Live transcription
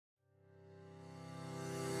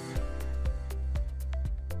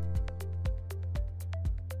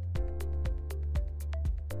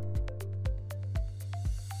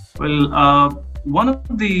Well, one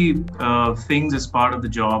of the things as part of the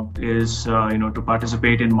job is, to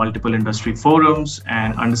participate in multiple industry forums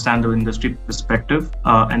and understand the industry perspective.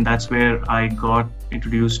 And that's where I got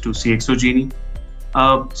introduced to CXO Genie.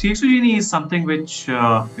 CXO Genie is something which,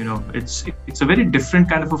 it's a very different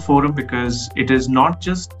kind of a forum because it is not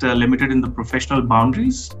just limited in the professional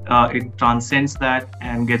boundaries. It transcends that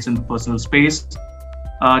and gets into personal space,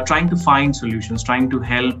 trying to find solutions, trying to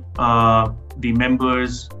help the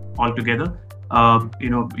members all together.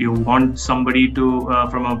 You want somebody to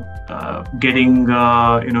from a getting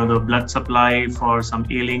the blood supply for some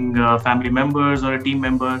ailing family members or a team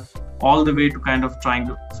member, all the way to kind of trying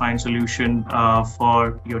to find solution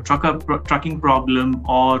for your trucking problem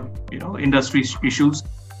or industry issues.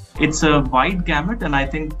 It's a wide gamut, and I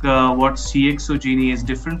think what CXO Genie is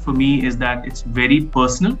different for me is that it's very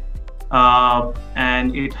personal.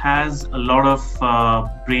 And it has a lot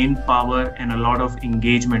of brain power and a lot of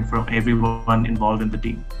engagement from everyone involved in the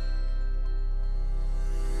team.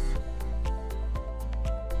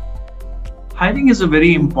 Hiring is a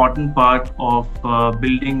very important part of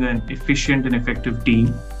building an efficient and effective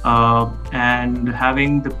team. And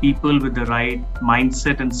having the people with the right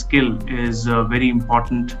mindset and skill is very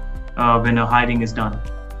important when a hiring is done.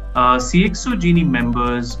 CXO Genie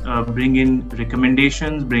members bring in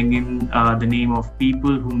recommendations, bring in the name of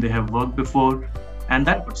people whom they have worked before, and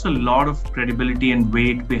that puts a lot of credibility and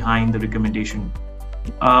weight behind the recommendation.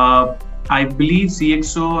 I believe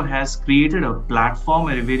CXO has created a platform,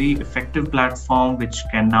 a very effective platform, which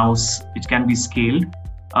can be scaled.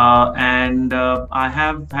 And I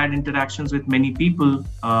have had interactions with many people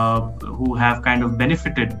who have kind of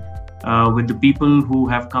benefited with the people who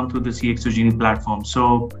have come through the CXO Genie platform.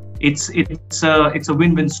 So it's a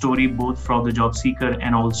win-win story both for the job seeker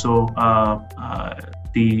and also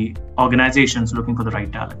the organizations looking for the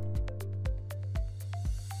right talent.